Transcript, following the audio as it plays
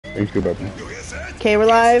Thanks, good weapon. Okay, we're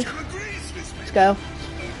live. Let's go.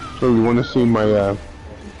 So you want to see my want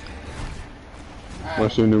to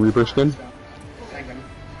see a new Reaper skin?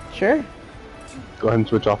 Sure. Go ahead and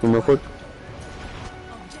switch off them real quick.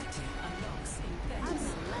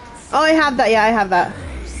 Oh, I have that. Yeah, I have that.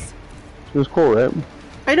 It was cool, right?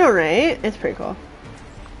 I know, right? It's pretty cool.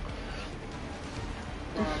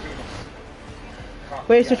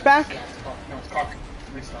 Wait, switch back?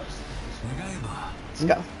 Let's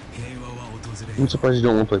go. I'm surprised you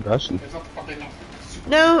don't want to play Bastion.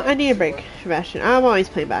 No, I need a break for Bastion. I'm always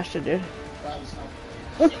playing Bastion, dude.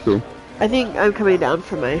 That's true. I think I'm coming down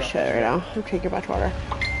from my shit right now. I'm taking much water.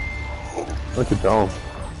 I could tell.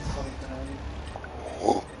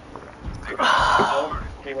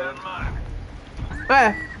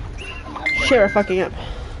 Ah. Shit, we're fucking up.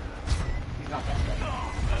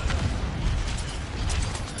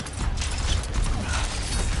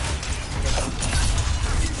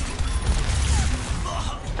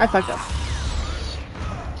 I fucked up.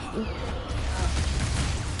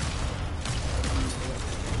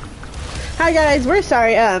 Hi guys, we're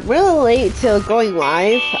sorry. We're a little late to going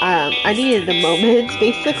live. I needed a moment,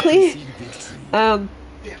 basically. But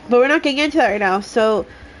we're not getting into that right now. So,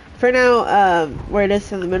 for now, we're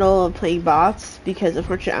just in the middle of playing bots because,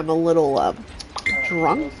 unfortunately, I'm a little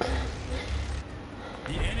drunk.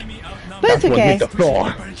 But it's okay.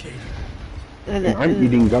 And I'm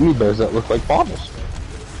eating gummy bears that look like bottles.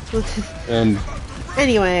 And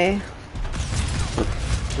anyway,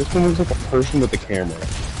 this one looks like a person with a camera.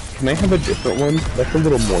 Can I have a different one? That's a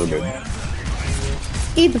little morbid.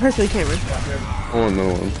 Eat the person with the camera. Oh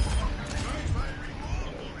no.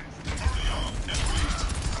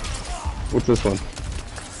 What's this one?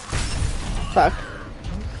 Fuck.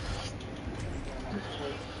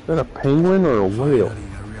 Is that a penguin or a whale?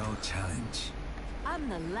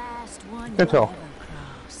 Can't tell.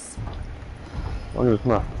 As long as it's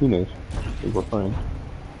not penis, I think we're fine.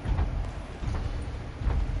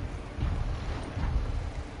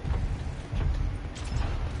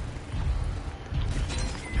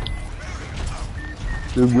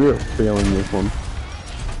 Dude, we're failing this one.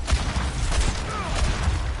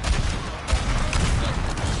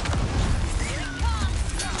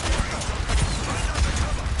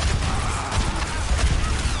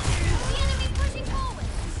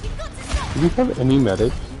 Do we have any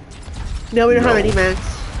medics? No, we don't have any max.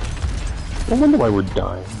 I wonder why we're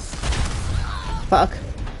dying. Fuck.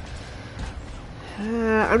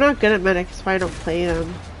 I'm not good at medics, so I don't play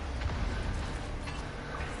them.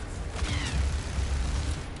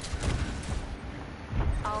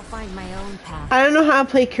 I'll find my own path. I don't know how to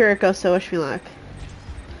play Kiriko, so wish me luck.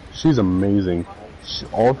 She's amazing.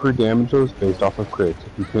 All of her damage is based off of crits.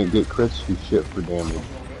 If you can't get crits, she's shit for damage.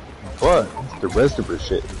 But the rest of her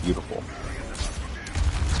shit is beautiful.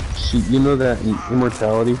 You know that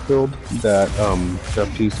immortality field that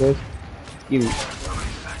Chef T says? Give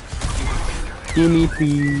me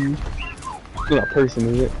please. It's not a person,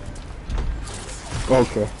 is it?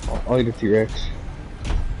 Okay, I'll eat a T-Rex.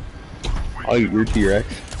 I'll eat your T-Rex.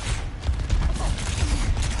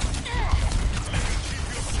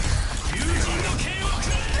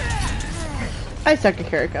 I suck at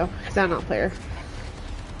Kiriko, because I'm not a player.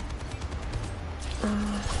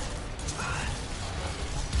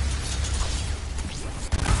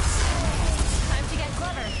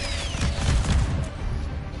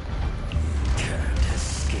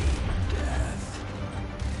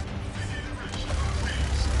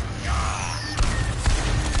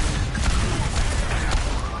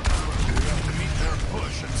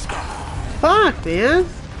 Fuck, man.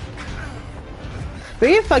 We're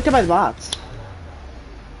getting fucked up by the bots.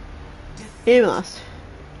 And we lost.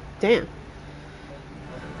 Damn.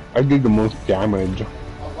 I did the most damage.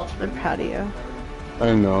 I'm proud of you.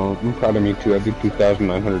 I know. I'm proud of me too. I did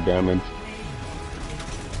 2,900 damage.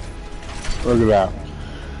 Look at that.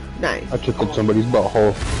 Nice. I tickled somebody's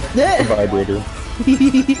butthole. A vibrator.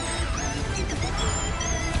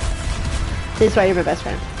 This is why you're my best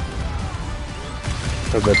friend.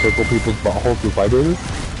 Does that tickle people's buttholes with vibrators?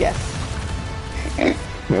 Yes.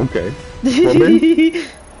 Okay. Robin?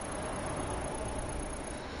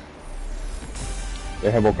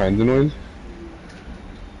 They have all kinds of noise?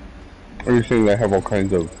 Or are you saying they have all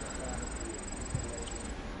kinds of,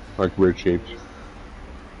 like, weird shapes?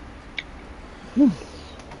 Oh, man.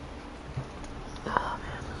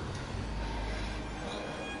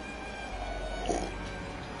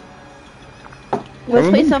 Let's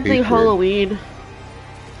play something Halloween.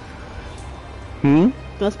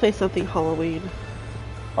 Let's play something Halloween.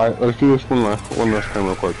 Alright, let's do this one last time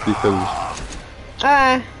real quick, because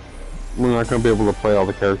we're not gonna be able to play all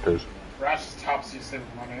the characters. Rash is top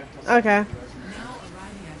Okay.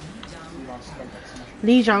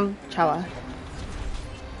 Li Zhang Chawa.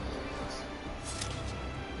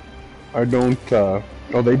 I don't, oh,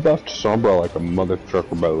 they buffed Sombra like a mother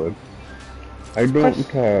trucker, by the way. I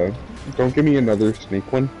don't give me another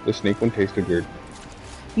snake one. The snake one tasted weird.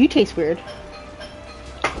 You taste weird.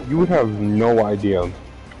 You would have no idea.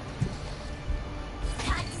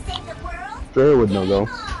 Sarah would know, though.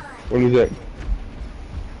 What is it?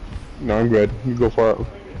 No, I'm good. You go for it.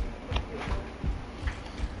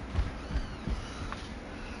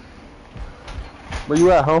 Where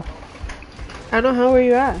you at, huh? I don't know where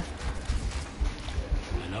you at.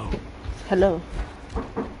 Hello.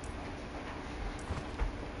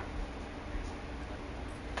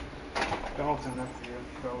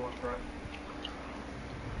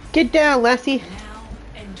 Get down, Lassie.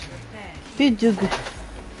 Bidjug.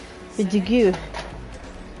 Bidjug.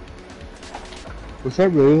 Was that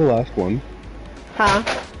really the last one? Huh?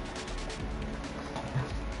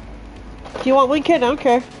 Do you want one, kid? I don't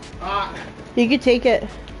care. You can take it.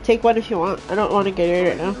 Take one if you want. I don't want to get it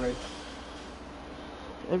right now.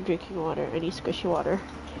 I'm drinking water. I need squishy water.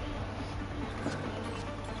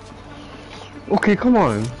 Okay, come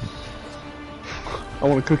on. I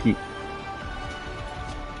want a cookie.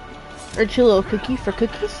 Aren't you a little cookie for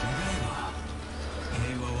cookies?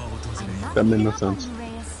 That made no sense.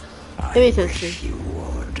 It makes sense to me.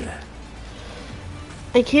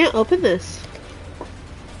 I can't open this.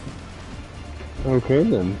 Okay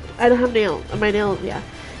then. I don't have nails. My nails, yeah.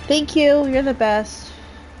 Thank you. You're the best.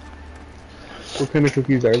 What kind of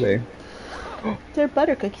cookies are they? They're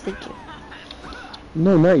butter cookies. Thank you.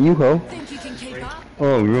 No, not you, ho.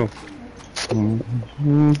 Oh, no.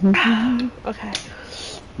 Okay.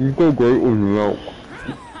 You go great with milk.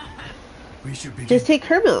 Just take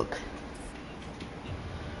her milk.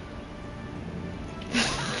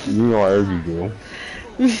 You know I already do.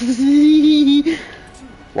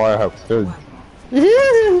 Why I have kids.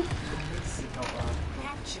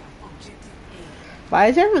 Why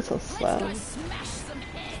is everyone so slow?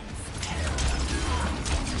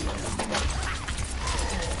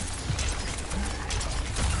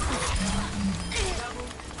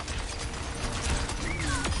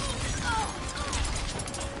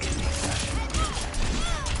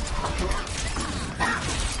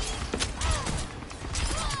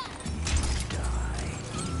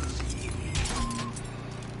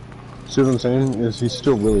 See what I'm saying? Is he's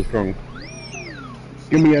still really strong.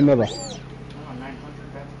 Give me another.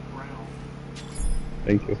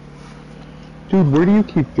 Thank you. Dude, where do you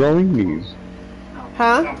keep throwing these?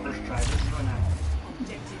 Huh?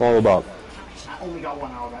 All about. I only got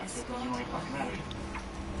one out of that, so you know it fucking matters.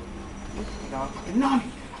 I got a fucking Nani!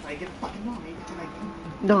 I get a fucking Nani,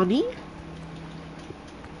 Nani?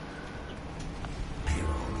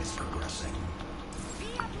 Payload is progressing.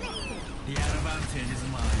 The advantage is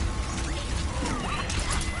mine.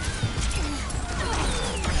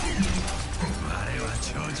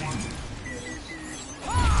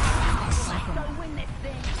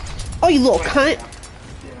 Oh, you little cunt!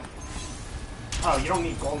 Yeah. Oh, you don't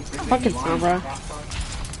need gold. Fucking Sombra.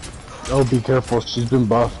 Oh, be careful. She's been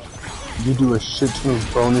buffed. You do a shit ton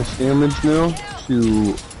of bonus damage now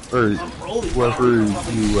to, or whoever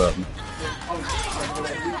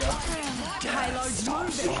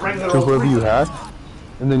you had,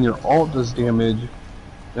 and then your ult does damage,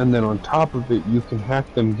 and then on top of it, you can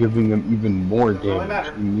hack them, giving them even more damage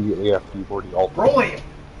immediately after you've already ulted.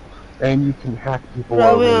 And you can hack people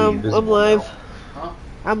while they're invisible. I'm live. Huh?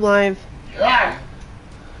 I'm live. Yeah.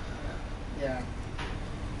 Yeah.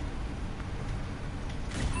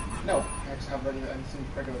 No, I just have ready and some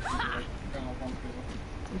regular people. Like,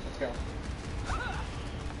 let's go.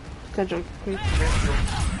 Got drunk.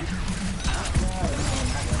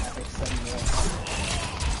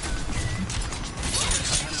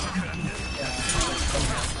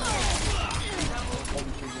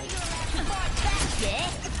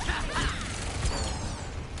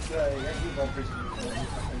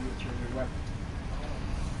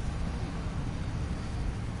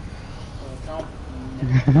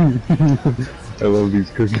 I love these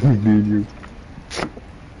cookies, dude.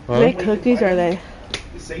 Huh? What cookies are they?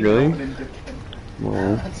 Really?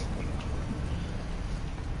 Well,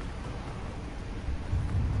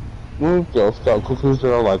 Girl Scout cookies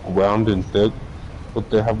that are like round and thick, but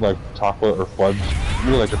they have like chocolate or fudge,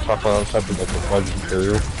 maybe like a chocolate type of like a fudge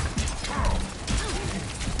material.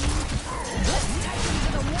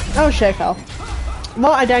 Oh shit, hell.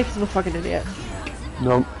 Well, I died because I'm a fucking idiot.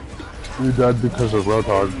 Nope. You died because of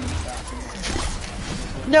Roadhog.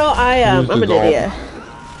 No, I'm an idiot.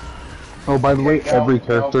 Oh, by the way, every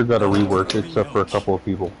character got a rework except for a couple of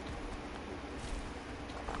people.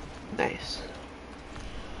 Nice.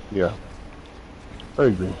 Yeah. I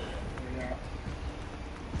agree. Yeah.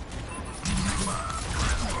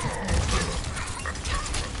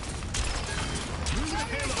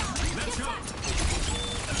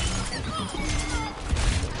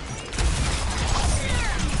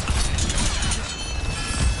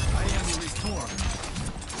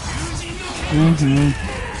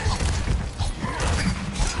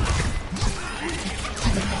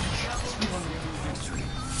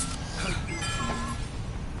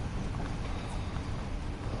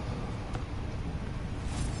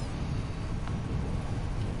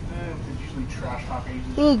 It's usually trash talk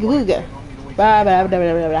agents. Ooga booga. Blah, blah, blah,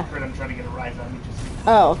 blah, blah, blah. I'm trying to get a rise out of me just.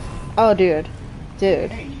 Oh. Oh, dude. Dude.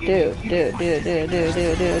 Dude. Dude. Dude. Dude. Dude.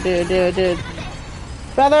 Dude. Dude. Dude. Dude. Dude.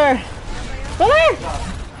 Brother. Brother.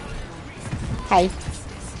 Hi.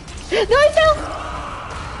 No, I fell.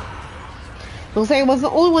 Looks like I was the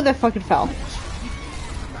only one that fucking fell.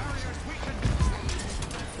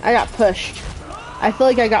 I got pushed. I feel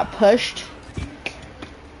like I got pushed.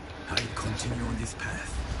 I continue on this path.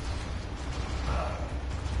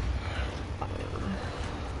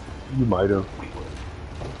 You might have.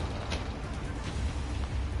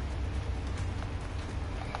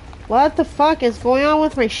 What the fuck is going on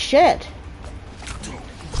with my shit?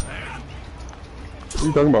 What are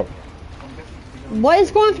you talking about? What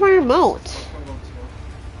is going with my remote?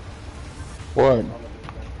 What?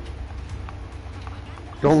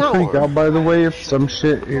 Don't not freak work. out, by the way, if some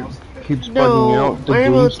shit keeps No, bugging out. The my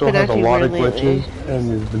game remote's still been has a acting lot of weird lately. glitches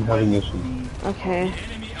and has been having issues. Okay.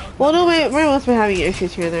 Well, no, my remote's been having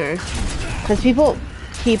issues here and there. Because people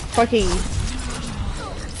keep fucking...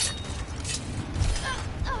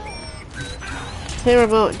 put the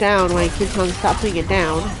remote down when I keep telling them to stop putting it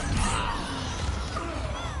down.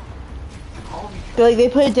 But, like, they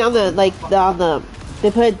put it down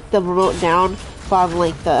they put the remote down from,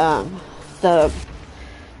 like, the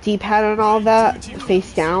D-pad and all that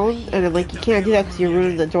face down. And I'm like, you can't do that because you're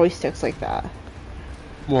ruining the joysticks like that.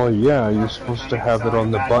 Well, yeah, you're supposed to have it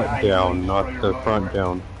on the butt down, not the front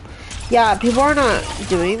down. Yeah, people are not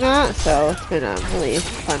doing that, so it's been really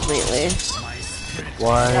fun lately.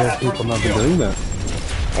 Why have people not been doing that?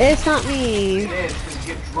 It's not me. It is, because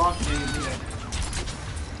you get drunk and you need it.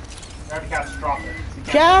 Grab the couch, drop it.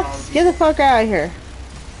 Jax, get the fuck out of here.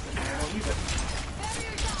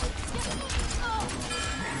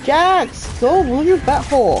 Jax, go move your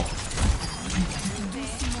butthole.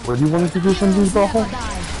 Where do you want to do something about her?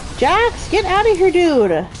 Jax, get out of here,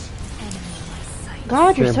 dude.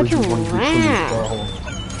 God, you're Can't such a believe you wanna do rat.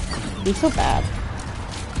 something He's so bad.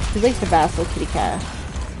 He's like the best little kitty cat.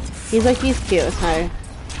 He's cute. Hi.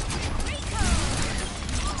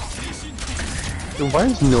 Dude, why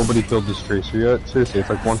has nobody killed this tracer yet? Seriously, it's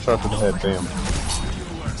like one shot to the head, bam.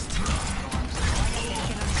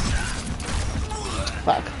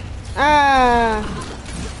 Fuck. Ah.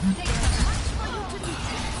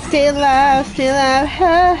 Stay alive, ha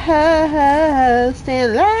ha ha, stay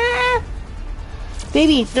alive.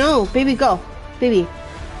 Baby, no, baby, go. Baby.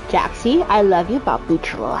 Jaxie, I love you, Bobby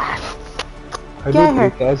Giraffe. I Get did her.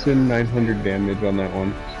 8,900 damage on that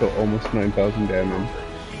one, so almost 9,000 damage.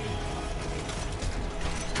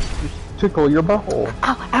 Just tickle your butthole.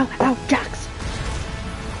 Ow, ow, ow, Jax.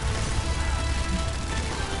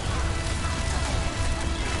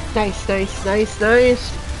 Nice, nice, nice,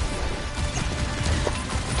 nice.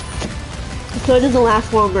 So it doesn't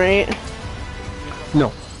last long, right?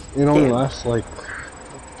 No, it only Damn. lasts like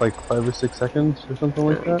 5 or 6 seconds or something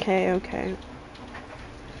like that. Okay, okay.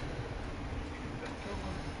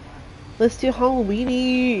 Let's do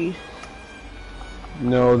Halloweeny.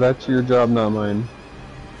 No, that's your job, not mine.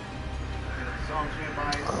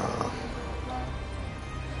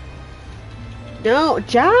 No,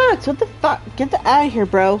 Jax, what the fuck? Get the out of here,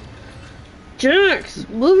 bro. Jax,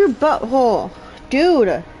 move your butthole.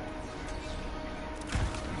 Dude.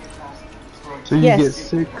 So you Yes. get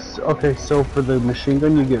 6, okay, so for the machine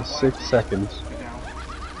gun you get 6 seconds.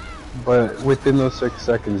 But within those 6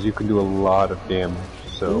 seconds you can do a lot of damage,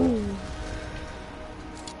 so... Ooh.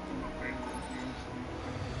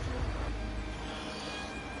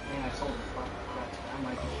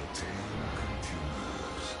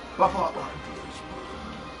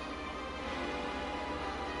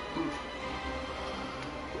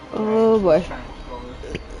 Oh boy.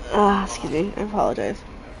 Ah, excuse me. I apologize.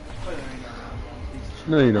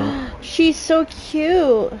 No, you don't. She's so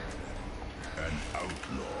cute. An outlaw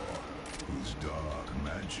whose dark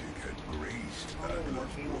magic had graced Adler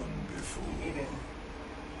one before.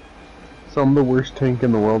 So I'm the worst tank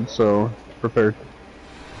in the world, so prepared.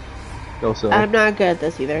 Go sell. I'm not good at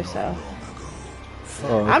this either, so.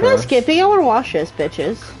 Oh, I'm okay. not skipping. I want to watch this,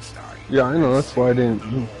 bitches. Yeah, I know, that's why I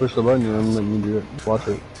didn't push the button and let you do it. Watch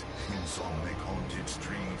it.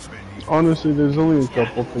 Honestly, there's only a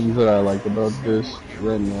couple things that I like about this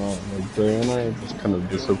right now. Like, Diana is just kind of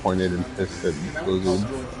disappointed and pissed at Blizzard.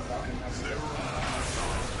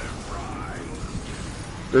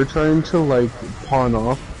 They're trying to, like, pawn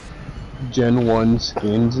off Gen 1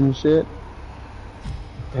 skins and shit,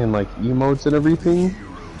 and, like, emotes and everything,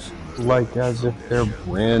 like, as if they're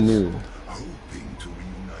brand new. Hoping to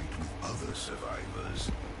reunite with other survivors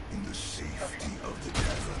in the safety of the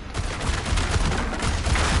tavern.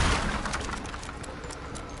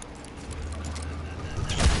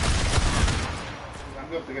 I'm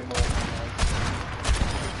going to get more.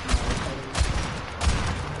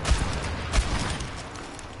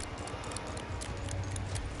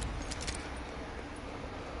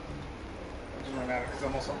 Because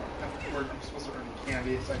I'm also we're supposed to earn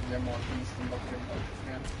candy, so I can get more things than the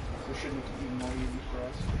can. So it should make it even more easy for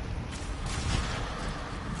us.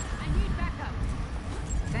 I need backup.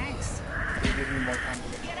 Thanks. They give me more time to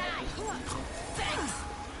get out. Thanks.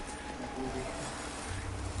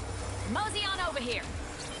 Mosey on over here.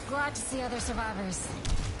 Glad to see other survivors.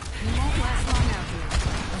 We won't last long out here.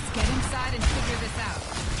 Let's get inside and figure this out.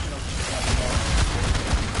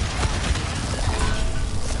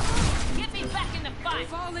 Back in the fight.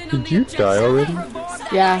 Did you die already?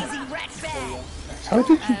 Yeah. How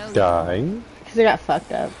did you die? Because I got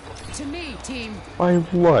fucked up. To me, team. By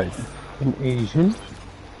what? An Asian?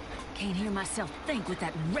 Can't hear myself think with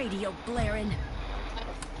that radio blaring.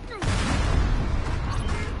 The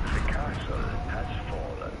castle has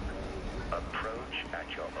fallen. Approach at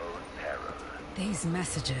your own peril. These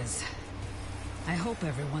messages. I hope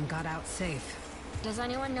everyone got out safe. Does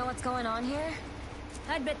anyone know what's going on here?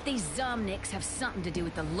 I'd bet these Zomniks have something to do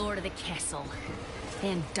with the Lord of the Castle.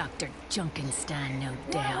 And Dr. Junkenstein, no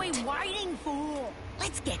doubt. What are we waiting for?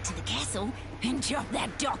 Let's get to the castle and chop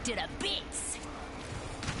that doctor to bits!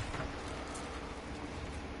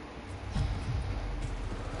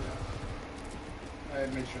 I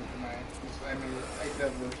made sure for I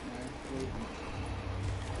diverged my food.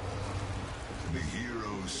 The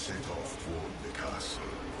heroes set off toward the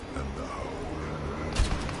castle, and the whole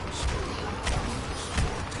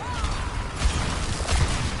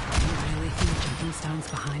You really think Junkenstein's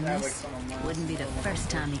behind this? Wouldn't be the first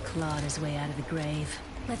time he clawed his way out of the grave.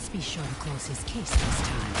 Let's be sure to close his case this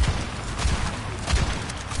time.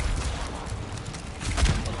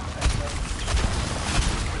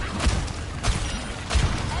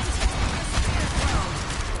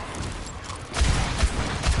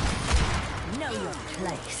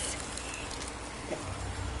 Place.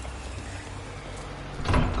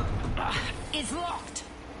 It's locked.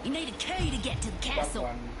 You need a key to get to the castle.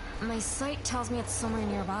 My sight tells me it's somewhere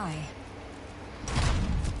nearby.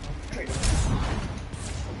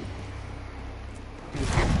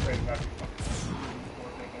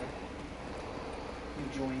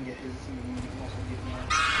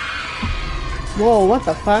 Whoa, what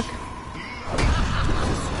the fuck?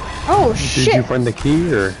 Oh shit! Did you find the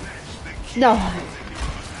key or? No.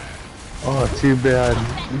 Oh, too bad.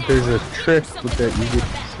 There's a trick with that you get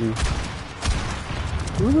to see.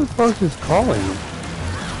 Who the fuck is calling?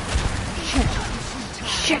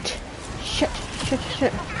 Shit.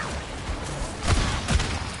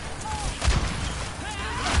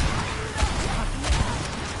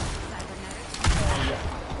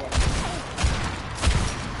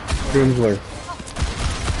 Grimsler.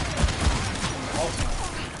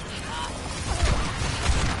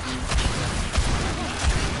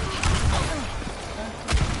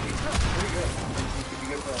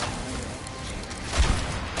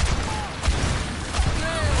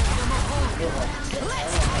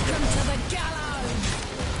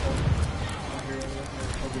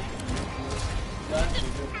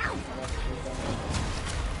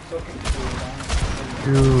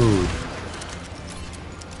 Dude.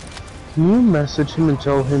 Can you message him and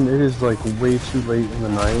tell him it is like way too late in the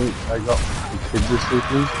night? I got the kids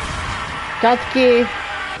asleep. Got the key.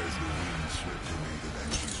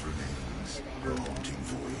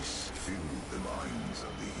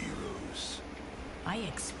 I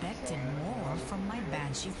expected more from my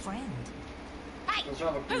Banshee friend. Hey!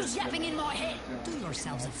 Who's yapping in my head? Do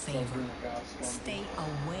yourselves a favor. Stay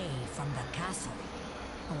away from the castle.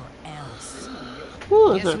 Or else.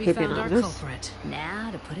 Ooh, Guess we found our culprit.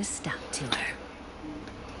 Now to put a stop to her.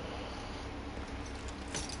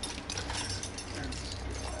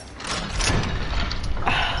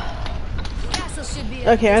 Castle should be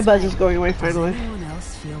okay, my buzz is going away finally. Does anyone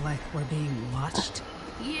else feel like we're being watched?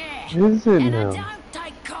 Yeah. Is it and now? I don't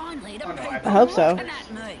take kindly to people I hope so. looking at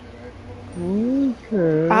me.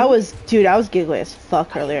 Okay. I was giggling as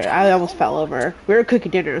fuck earlier. I almost fell over. We were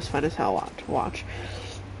cooking dinner. It was fun as hell to watch.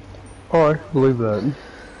 Oh, I believe that.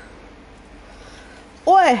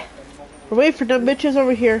 Oi! We're waiting for them bitches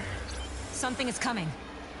over here. Something is coming.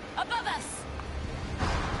 Above us!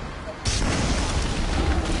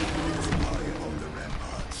 On the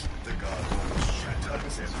ramparts, the gargoyles shatter every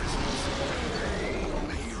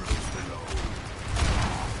the heroes below.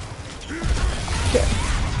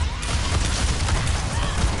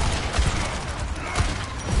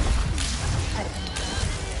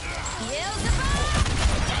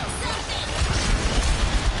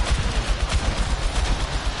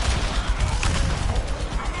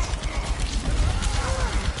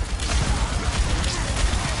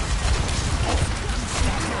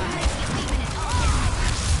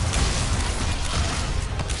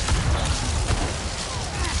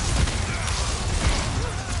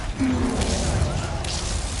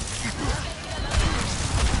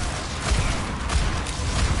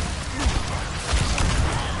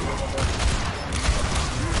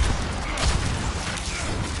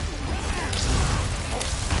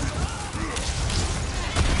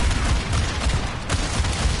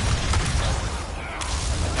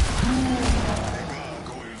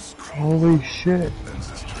 Holy shit.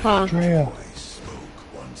 Huh. Drea.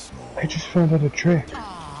 I just found out a trick.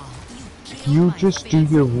 If you just do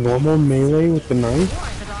your normal melee with the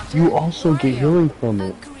knife, you also get healing from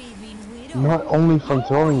it. Not only from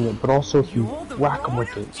throwing it, but also if you whack them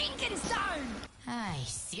with it. I'm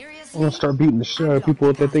gonna start beating the shit out of people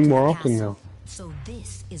with that thing more often now. So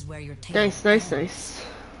this is where your tail Nice, nice, nice.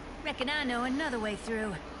 Reckon I know another way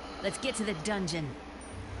through. Let's get to the dungeon.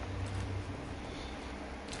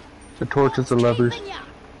 The torches, the levers.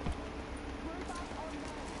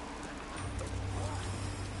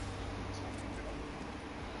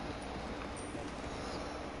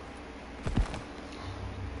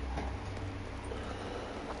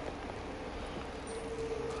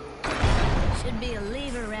 Should be a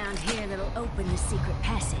lever around here that'll open the secret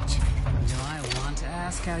passage. Do I want to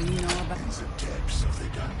ask how you know about... In the depths of the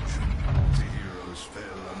dungeon, the heroes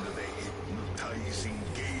fell under the hypnotizing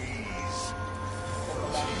gaze.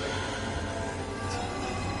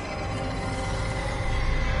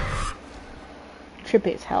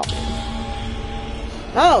 Trippy as hell.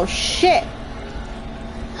 Oh shit!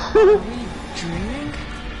 Dreaming?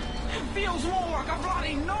 It feels more like a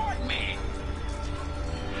bloody nightmare!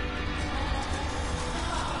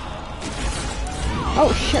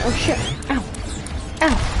 Oh shit, oh shit. Ow.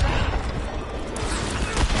 Ow.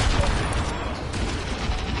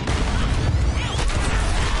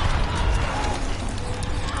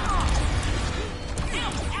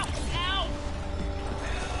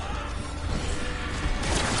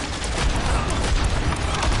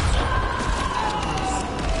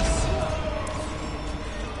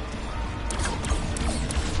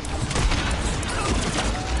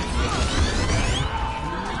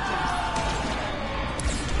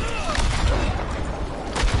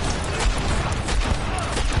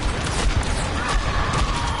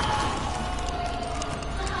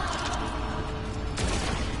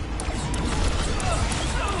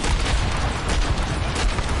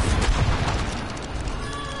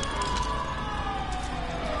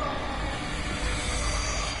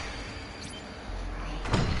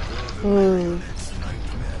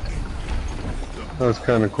 That was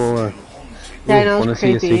kind of cool. Yeah, I know, Want to it's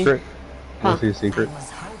see a creepy. secret? Huh. Want to see a secret?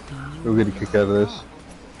 We'll get a kick out of this.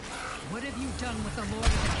 What have you done with the Lord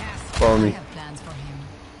of the Castle? Follow I me. have plans for him.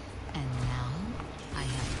 And now, I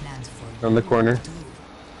have plans for you. Around the corner.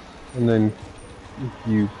 And then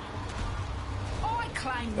you... I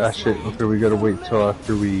climbed Ah this shit, ladder. okay, we gotta wait till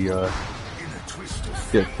after we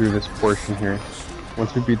get through this portion here.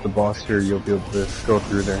 Once we beat the boss here, you'll be able to go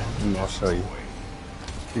through there, and I'll show you.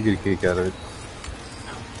 You get a kick out of it.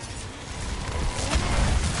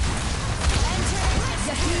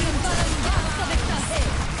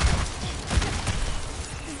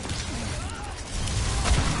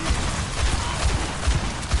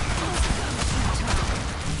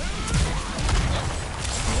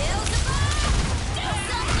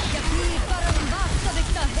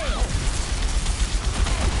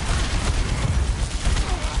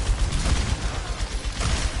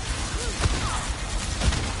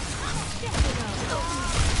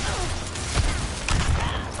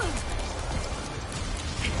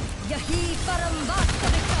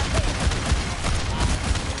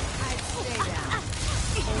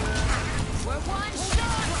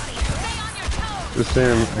 Just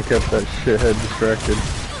saying, I kept that shithead distracted.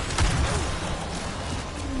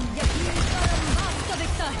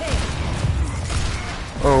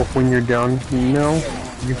 Oh, when you're down, no.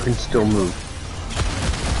 you can still move.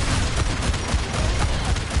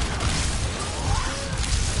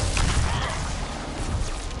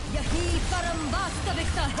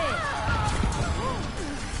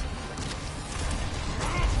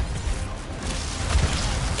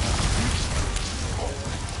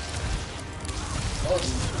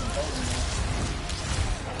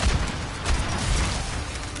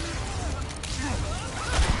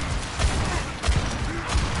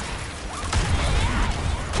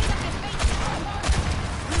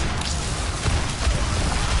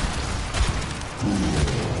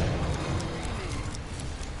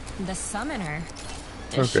 The summoner.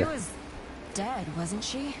 Okay. She was dead, wasn't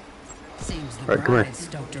she? Seems the Alright, come here. bride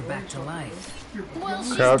stoked her back to life. Well,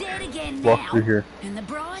 she's Crouch, dead again walk now. through here. And the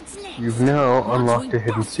bride's next. You've now Once unlocked we a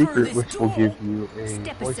hidden bust through secret this which will door, give you a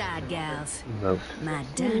Step voice aside, gals. note. My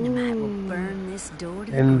dynamite will burn this door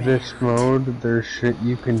to the In ground. this mode, there's shit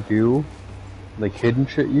you can do, like hidden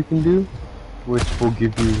shit you can do, which will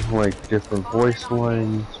give you like different voice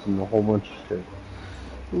lines and a whole bunch of shit.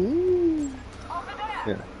 Ooh.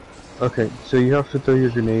 Yeah. Okay, so you have to throw your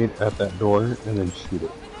grenade at that door and then shoot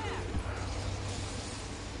it.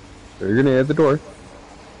 Throw your grenade at the door.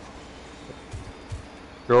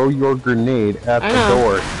 Throw your grenade at the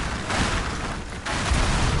door.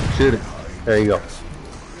 Shoot it. There you go.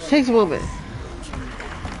 Takes a moment.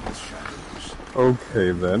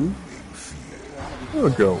 Okay then. We'll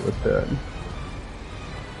go with that.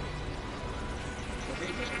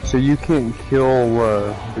 So you can't kill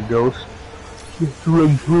the ghost. You have to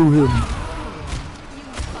run through him.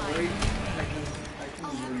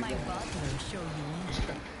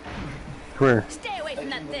 Come here. Stay away from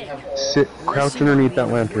that thing. Sit. Crouch underneath that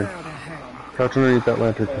lantern. Crouch underneath that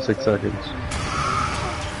lantern for 6 seconds.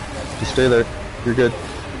 Just stay there. You're good.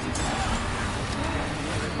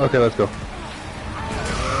 Okay, let's go.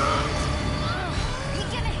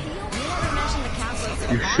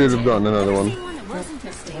 You should have gotten another one.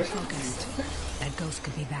 Stay focused. That ghost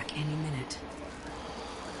could be back any minute.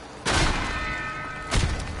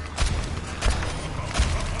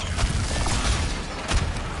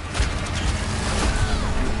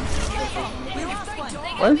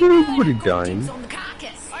 Why is everybody dying? Our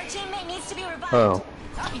teammate needs to be revived. Oh.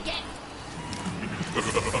 Up you get.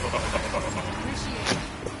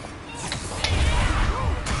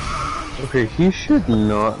 Okay, he should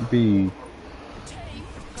not be.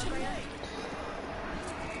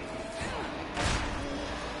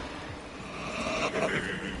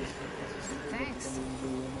 Thanks.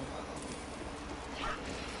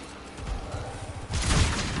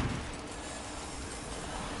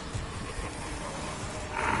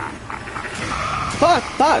 Fuck,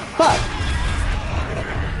 fuck, fuck.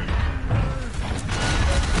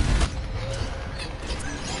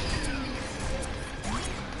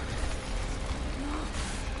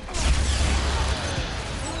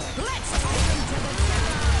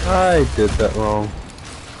 I did that wrong.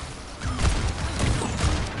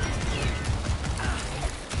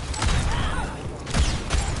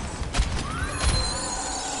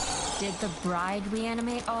 Did the bride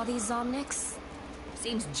reanimate all these Zomnics?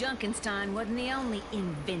 Seems Junkenstein wasn't the only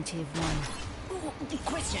inventive one. Ooh,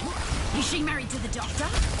 question. Is she married to the doctor?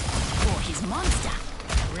 Or his monster?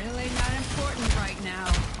 Really not important right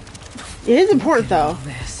now. It is important though.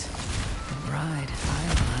 This. The bride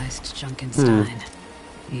idolized Junkenstein.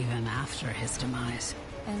 Even after his demise.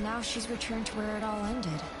 And now she's returned to where it all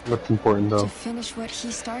ended. What's important To though? finish what he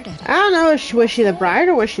started. I don't know, was she the bride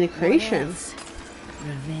or was she the creation?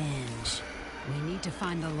 Revenge. We need to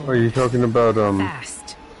find the Lord. Are you talking about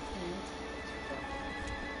Fast.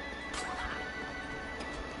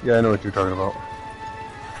 Yeah, I know what you're talking about.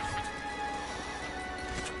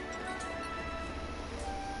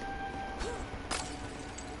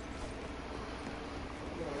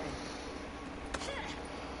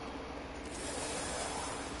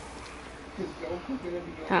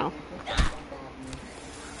 How?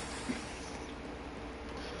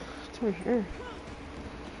 It's over here.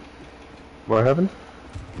 What happened?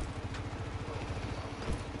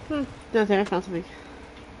 Nothing, I found something.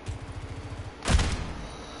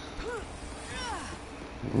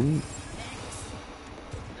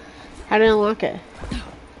 How did I unlock it?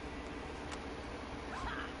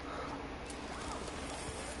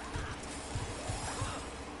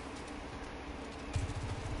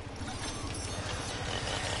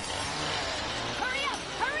 Hurry up!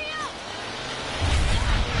 Hurry up!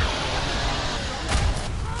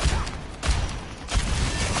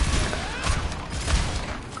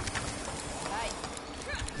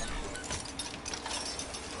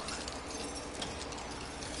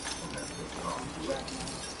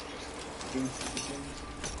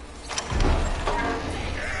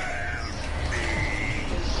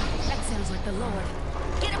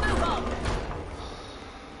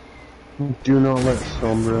 Do not let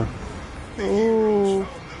Sombra. Ooh.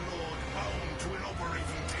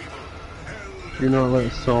 Do not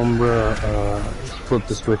let Sombra flip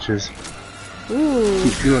the switches. Ooh.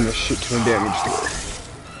 Keep doing a shit ton of damage to her.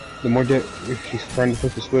 The more if she's trying to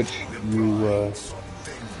flip the switch, you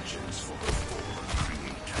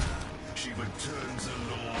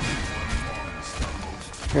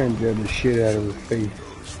and jab the shit out of her face.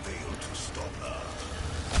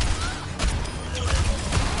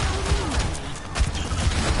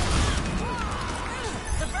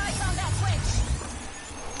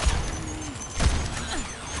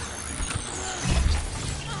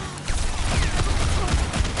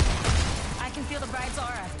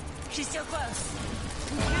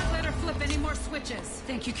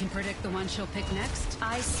 Think you can predict the one she'll pick next?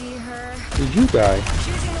 I see her. Did you die?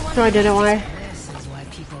 No, I didn't. Why? This is why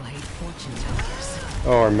people hate fortune tellers.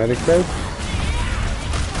 Oh, our medic died?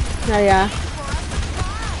 Oh, yeah.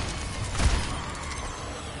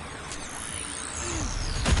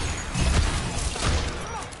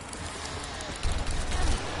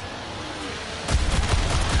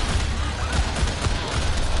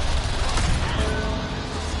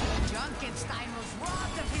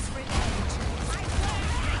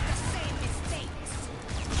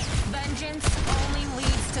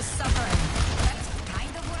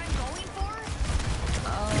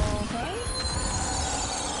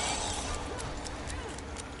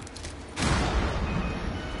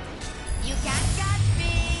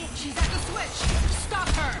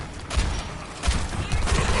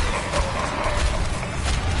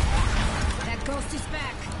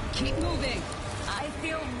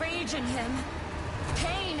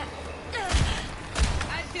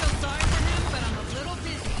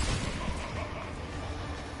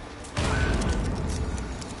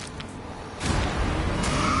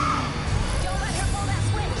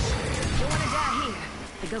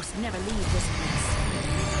 Ghosts never leave this place.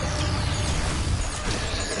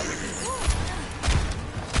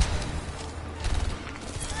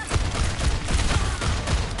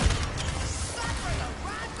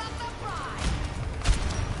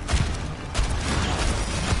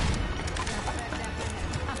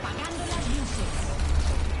 Apagando las luces.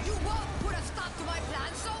 You won't put a stop to my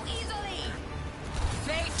plan so easily.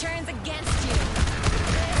 Fate turns against you.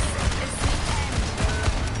 This is the end.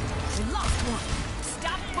 We lost one.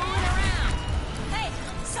 Stop fooling around! Hey,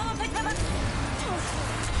 someone pick them up!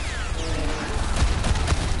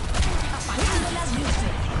 Apagando las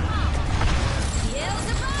luces.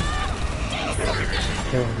 Beelzebub! Now go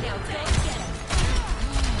get him.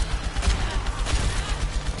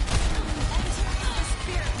 Enter the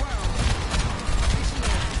spirit world.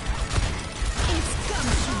 It's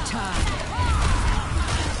gumshoe time.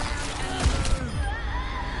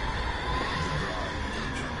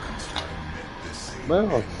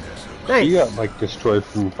 Well, Nice. you got like destroyed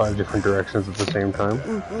from 5 different directions at the same time.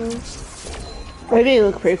 It made it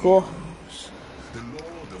look pretty cool.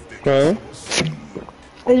 Okay.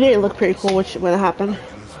 It made it look pretty cool when it happened.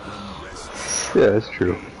 Yeah, that's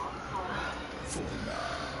true.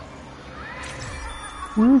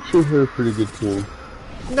 We actually had a pretty good team.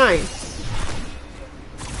 Nice.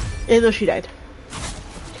 Even though she died.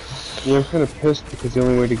 Yeah, I'm kind of pissed because the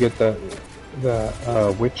only way to get that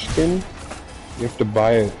witch skin, you have to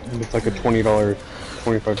buy it, and it's like a $20,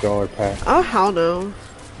 $25 pack. Oh, hell no.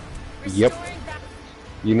 Yep.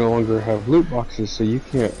 You no longer have loot boxes, so you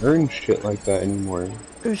can't earn shit like that anymore.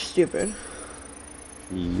 You're stupid.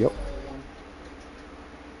 Yep.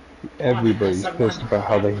 Everybody's pissed about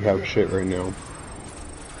how they have shit right now.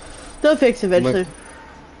 They'll fix eventually.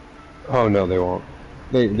 Oh no, they won't.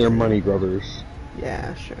 They're money grubbers.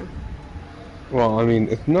 Yeah, sure. Well, I mean,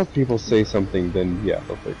 if enough people say something, then yeah,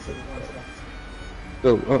 they'll fix it.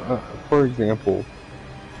 So, for example,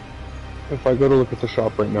 if I go to look at the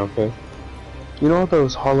shop right now, okay? You know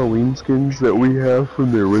those Halloween skins that we have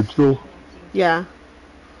from the original? Yeah.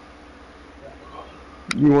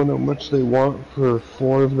 You want to know how much they want for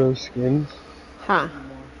 4 of those skins? Huh.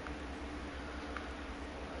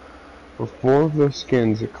 For 4 of those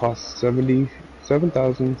skins, it costs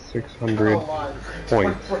 7,600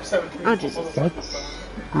 points. Oh, Jesus. That's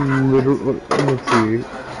literally, let's see,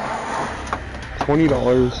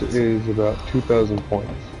 $20 is about 2,000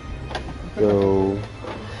 points. So,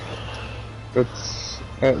 that's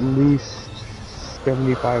at least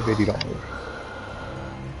 $75, $80.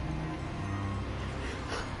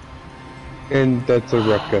 And that's a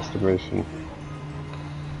rough estimation.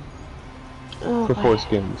 Oh, for 4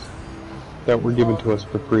 skins that were given to us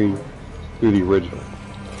for free through the original.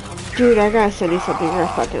 Dude, I gotta send you something. You're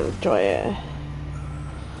fucking enjoy it.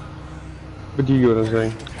 But do you get what I'm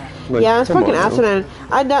saying? Like, Yeah, it's come fucking on, now. asinine.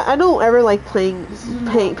 I don't ever like paying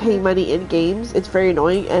money in games. It's very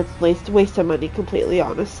annoying and it's waste of money completely,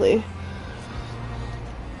 honestly.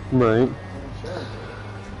 Right.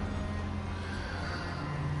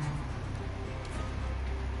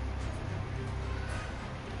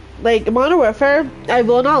 Like Modern Warfare, I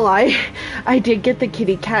will not lie, I did get the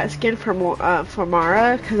kitty cat skin for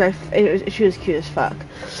Mara because she was cute as fuck,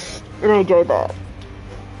 and I enjoyed that.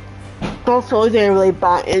 That's the only thing I really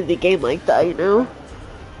bought in the game like that, you know.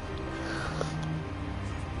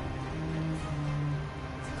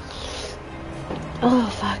 Oh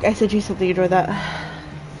fuck! I sent you something. Enjoy that.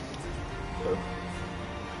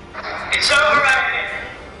 It's over, Magnet.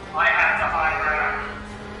 I have the high ground.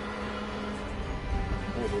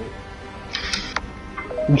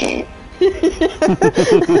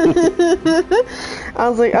 I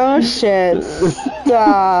was like, oh shit,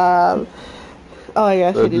 stop. Oh my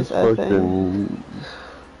gosh, I do that thing.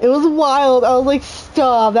 It was wild. I was like,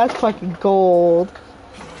 stop, that's fucking gold.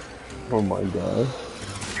 Oh my god.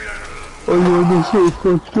 Oh, you want to say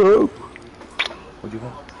fucked up? What do you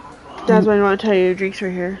want? That's why I want to tell you your drinks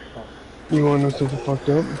right here. You want to say fucked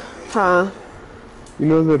up? Huh? You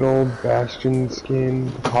know that old Bastion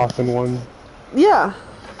skin, the coffin one? Yeah.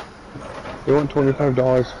 They want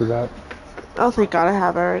 $25 for that. Oh, thank God I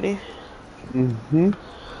have it already. Mm-hmm.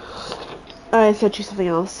 I sent you something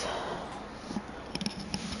else.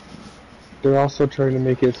 They're also trying to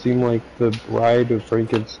make it seem like the Bride of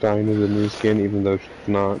Frankenstein is a new skin, even though she's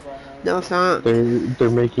not. No, it's not. They're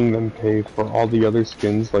making them pay for all the other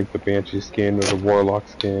skins, like the Banshee skin, or the Warlock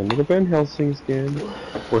skin, or the Van Helsing skin,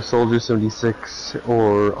 or Soldier 76,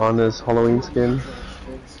 or Anna's Halloween skin.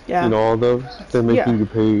 Yeah. You know, all those. They're making you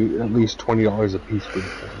pay at least $20 a piece for the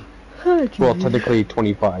skin. Oh, well, technically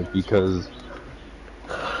 25 because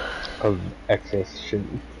of excess shit.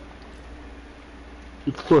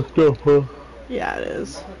 It's fucked up, huh? Yeah, it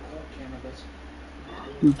is.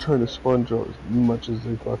 You're trying to sponge out as much as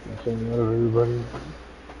they fucking can out of everybody.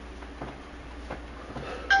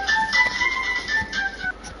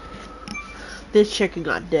 This chicken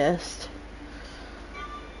got dissed.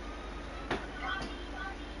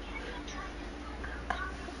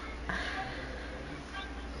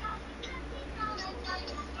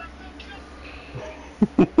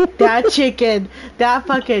 That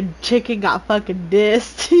fucking chicken got fucking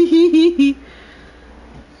dissed.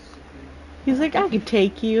 He's like, I can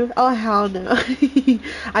take you. Oh hell no.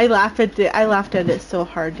 I laughed at it so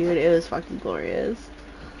hard, dude. It was fucking glorious.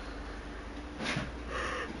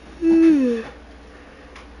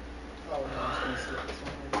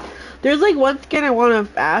 There's like one skin I want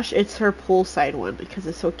of Ash. It's her poolside one because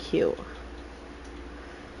it's so cute.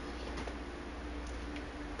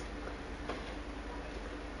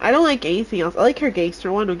 I don't like anything else. I like her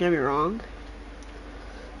gangster one, don't get me wrong.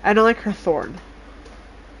 I don't like her thorn.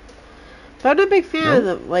 But I'm a big fan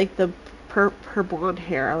of her blonde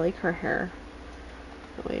hair. I like her hair.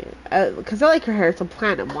 Wait, because I like her hair. It's a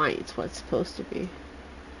platinum white. It's what it's supposed to be.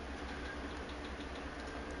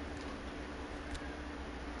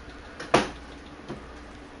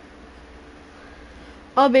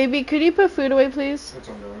 Oh, baby, could you put food away, please? It's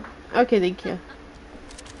ongoing. Okay, thank you.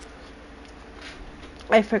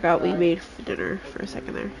 I forgot we made dinner for a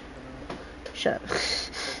second there. Shut up.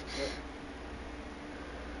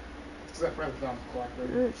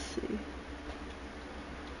 Let's see.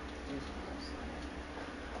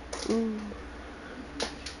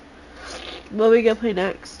 What are we gonna play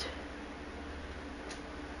next?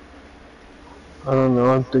 I don't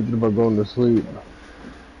know, I'm thinking about going to sleep.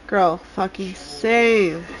 Girl, fucking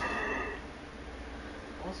same.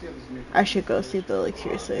 I should go sleep though, like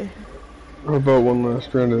seriously. How about one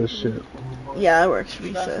last round of this shit? Yeah, that works for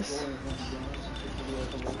me, sis.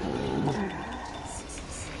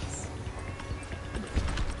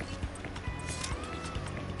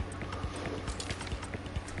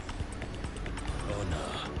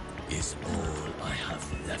 Is all I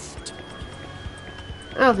have left.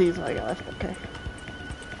 I don't think it's all I got left, okay.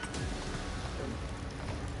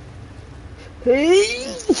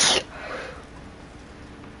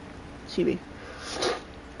 CB.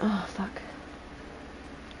 Oh, fuck.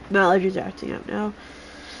 My allergies are acting up now.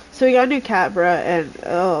 So we got a new cat, bruh, and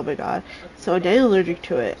oh my god. So Daniel's allergic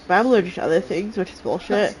to it. But I'm allergic to other things, which is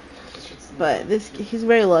bullshit. But he's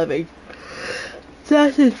very loving. So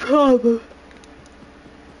that's his problem.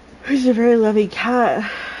 He's a very loving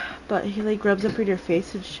cat. But he like rubs up in your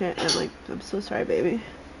face and shit, and I'm like, I'm so sorry, baby.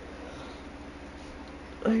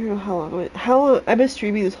 I don't know how long I've been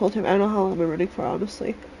streaming this whole time. I don't know how long I've been running for,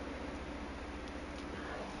 honestly.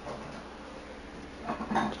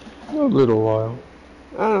 A little while.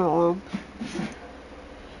 I don't know how long.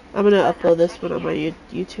 I I'm gonna upload this one on my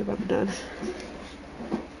YouTube. I'm done.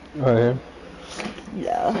 Oh yeah.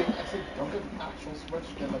 Yeah. I said, don't get an actual Switch,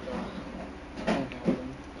 get like a handheld.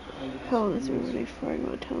 How long has it been running for? You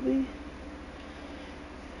want to tell me?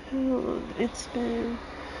 How long? It's been...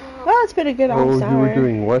 Well, it's been a good almost Oh, hour. you were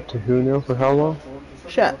doing what to who now? For how long?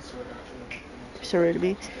 Shut up. So rude to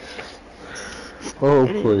me. Oh,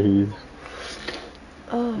 please.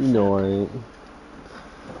 Oh, You know I ain't.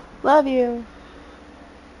 love you.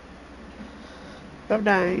 I'm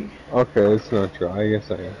dying. Okay, it's not true. I guess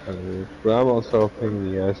I am kind of rude. But I'm also a pain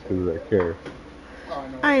in the ass because I care.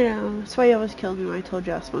 I know. That's why you almost killed me when I told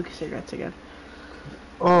you I was smoking cigarettes again.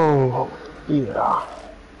 Oh, yeah.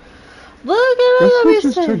 Look at This what was you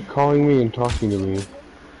just said. calling me and talking to me.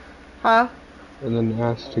 Huh? And then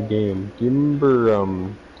asked to game. Do you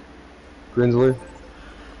remember, Grinsler?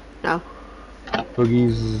 No.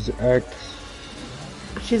 Boogie's ex?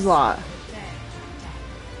 She's a lot.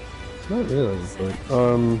 Not really, but,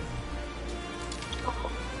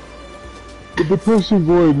 the depressing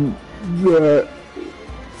one that,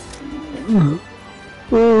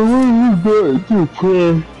 what was that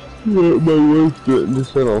depressed that my wife getting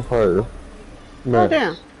set on fire? Max.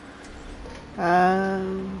 Oh,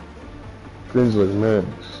 damn. Grinsler, Max.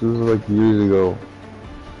 This was like years ago.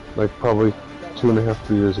 Like probably 2.5,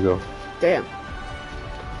 3 years ago. Damn.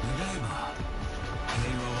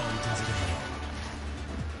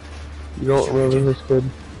 You don't remember this kid?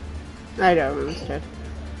 I don't remember this kid.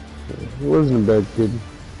 He wasn't a bad kid.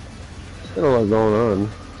 Had a lot going on.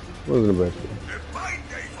 Wasn't a bad kid.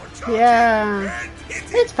 Yeah.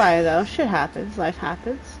 It's fine though. Shit happens. Life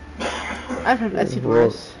happens. I've seen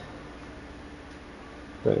worse.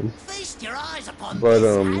 Same. Feast your eyes upon But,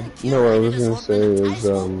 this no, what I was gonna say is,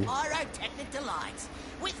 pyrotechnic delights,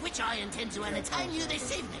 with which I intend to entertain you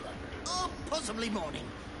this evening, or possibly morning.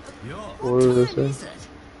 what was I saying?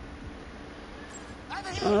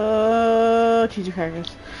 Cheesy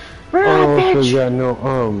crackers. Oh, so bitch! yeah, no,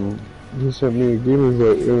 he sent me a gamer's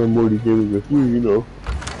that and I'm already gaming with you, you know.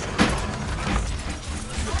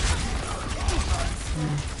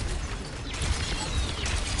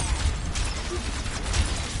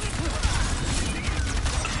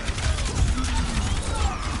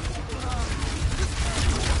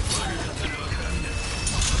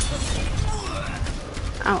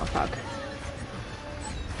 Oh, fuck.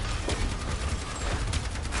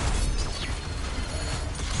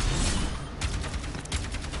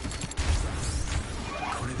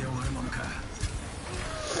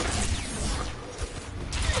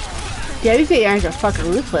 Yeah, these guys are fucking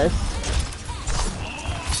ruthless.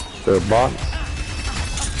 They're bots.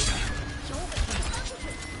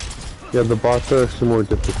 Yeah, the bots are actually more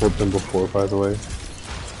difficult than before, by the way.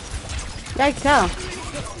 Yeah, I can tell.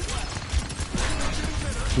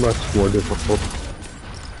 Much more difficult.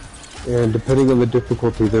 And depending on the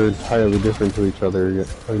difficulty, they're entirely different to each other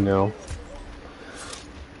right now.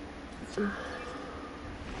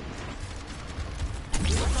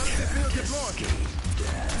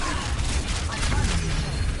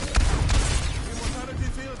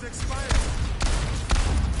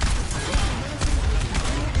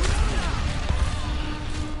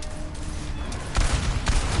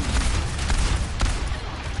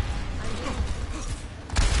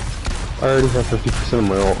 I already have 50% of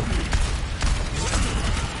my ult.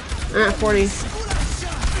 40.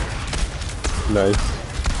 Nice.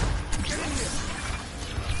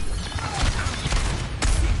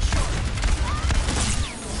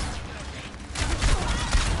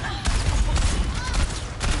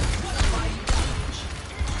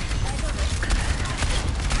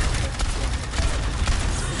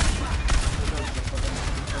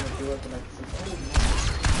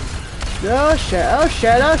 Oh shit, oh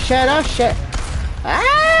shit, oh shit, oh shit.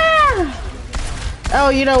 Ah! Oh,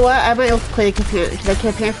 you know what? I might play the campaign, because I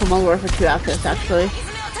campaign for Modern Warfare 2 after this, actually.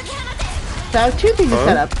 So I have two things to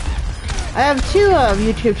set up. I have two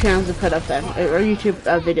YouTube channels to put up then, or YouTube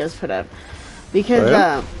videos put up.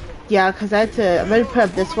 Because, yeah, because I'm going to put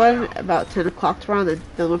up this one about 10 o'clock tomorrow, and then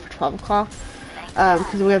the one for 12 o'clock.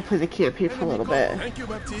 Because we're going to play the campaign for a little bit. Thank you,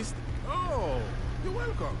 Baptiste. Oh, you're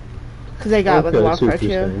welcome. Because I got with the Warfare 2.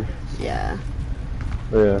 Saying. Yeah.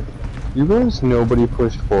 Yeah. You guys, nobody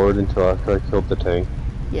pushed forward until after I killed the tank.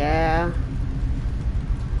 Yeah.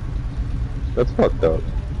 That's fucked up.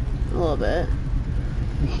 A little bit.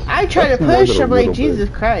 I try to push, I'm like, Jesus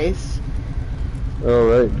Christ.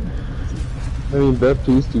 Alright. I mean,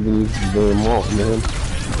 Baptiste even needs the damn wall, man.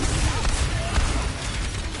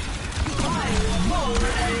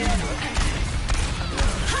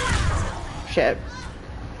 Shit.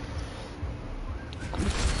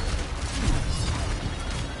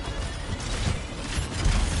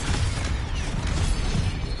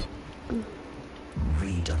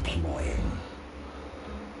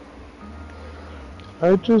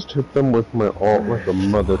 I just hit them with my ult like a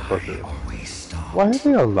motherfucker. Why are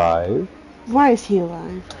they alive? Why is he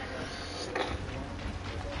alive?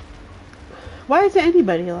 Why is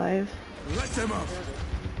anybody alive?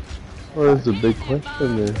 Well, there's a big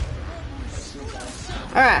question there.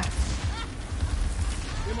 Alright.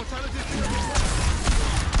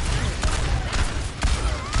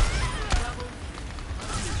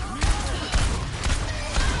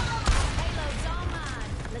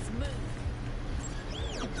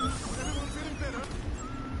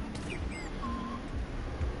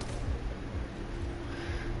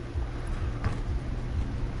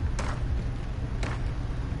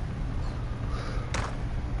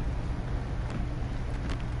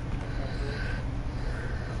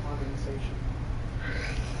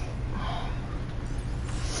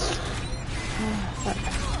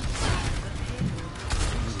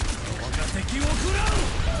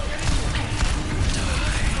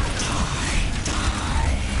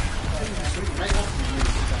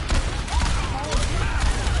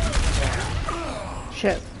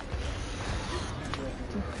 Shit.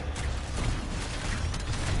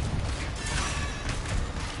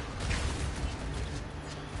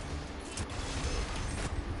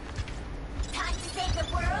 Time to save the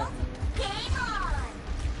world? Game on!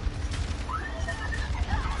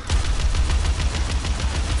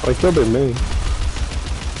 I killed their main.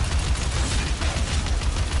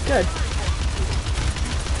 Good.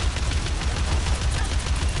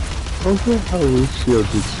 I don't know how Lucio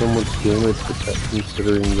did so much damage with that,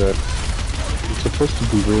 considering that it's supposed to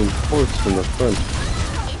be reinforced from the front.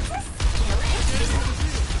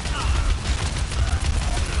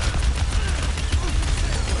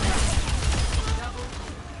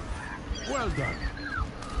 Well done.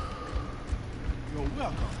 You're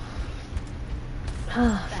welcome.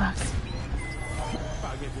 Oh, fuck.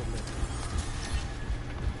 I'll give you a minute.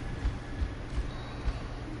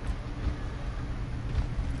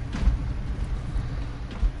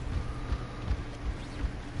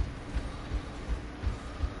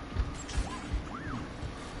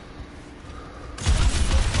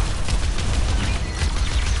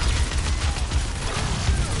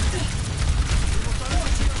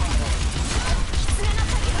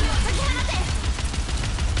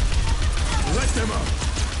 Let them up.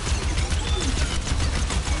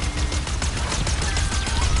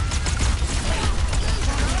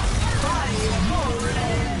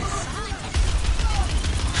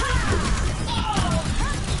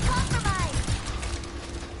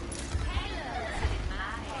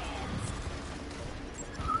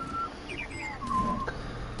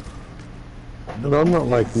 And I'm not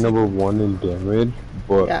like number one in damage,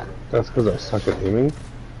 but Yeah. that's because I suck at aiming.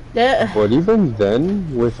 Yeah. But even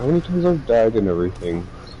then, with how many times I've died and everything,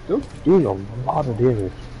 still doing a lot of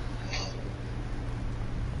damage.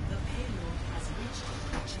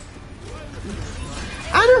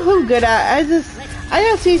 I don't know who I'm good at. I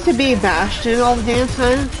just used to be Bastion all the damn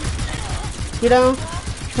time. You know?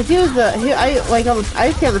 Cause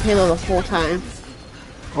I stay on the payload the whole time.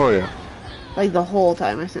 Oh yeah. Like the whole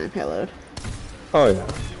time I stay on the payload. Oh yeah.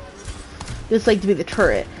 Just like to be the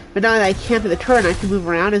turret. But now that I can't be the turret and I can move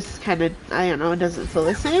around, it's kind of, I don't know, it doesn't feel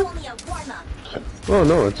the same. Oh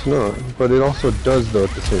no, it's not. But it also does though at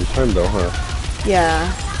the same time though, huh?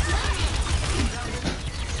 Yeah.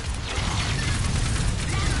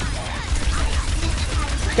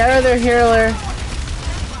 Got her there, healer.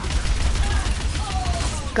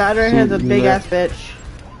 Got her here, the big ass bitch.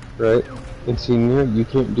 Right? And see, you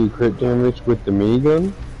can't do crit damage with the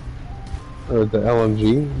minigun or the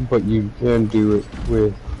LMG, but you can do it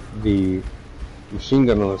with the machine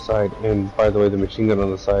gun on the side. And by the way, the machine gun on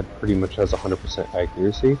the side pretty much has 100%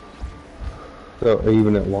 accuracy. So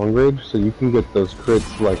even at long range, so you can get those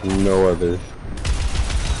crits like no other.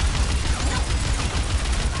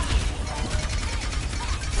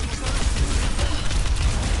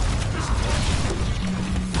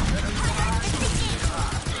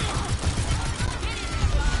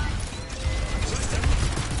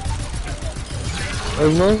 I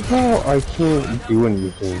love how I can't do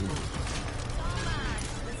anything.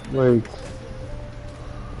 Like,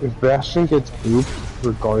 if Bastion gets ooped,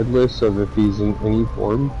 regardless of if he's in any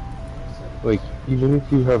form, like, even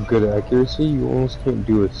if you have good accuracy, you almost can't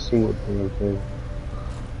do a single damn thing.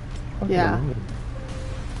 Yeah. Fucking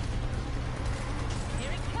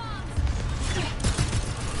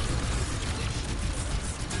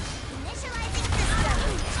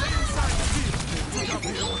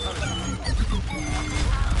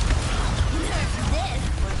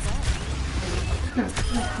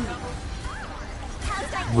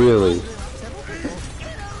Really?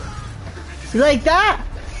 You like that?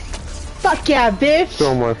 Fuck yeah, bitch!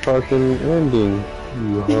 Saw my fucking ending,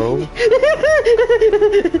 you hoe.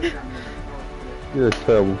 You're a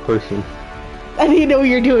terrible person. I didn't know what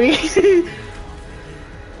you're doing.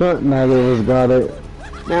 But neither of us got it.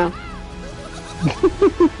 No.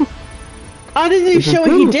 I didn't even show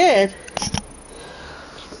what he did.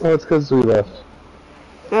 Oh, it's because we left.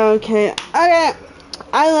 Okay. Okay.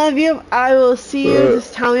 I love you. I will see you.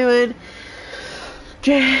 Just tell me when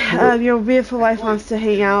your beautiful wife wants to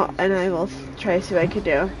hang out, and I will try to see what I can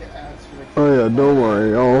do. Oh yeah, don't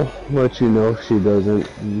worry. I'll let you know if she doesn't.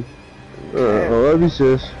 I love you,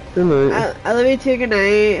 sis. Good night. I love you too. Good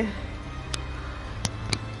night.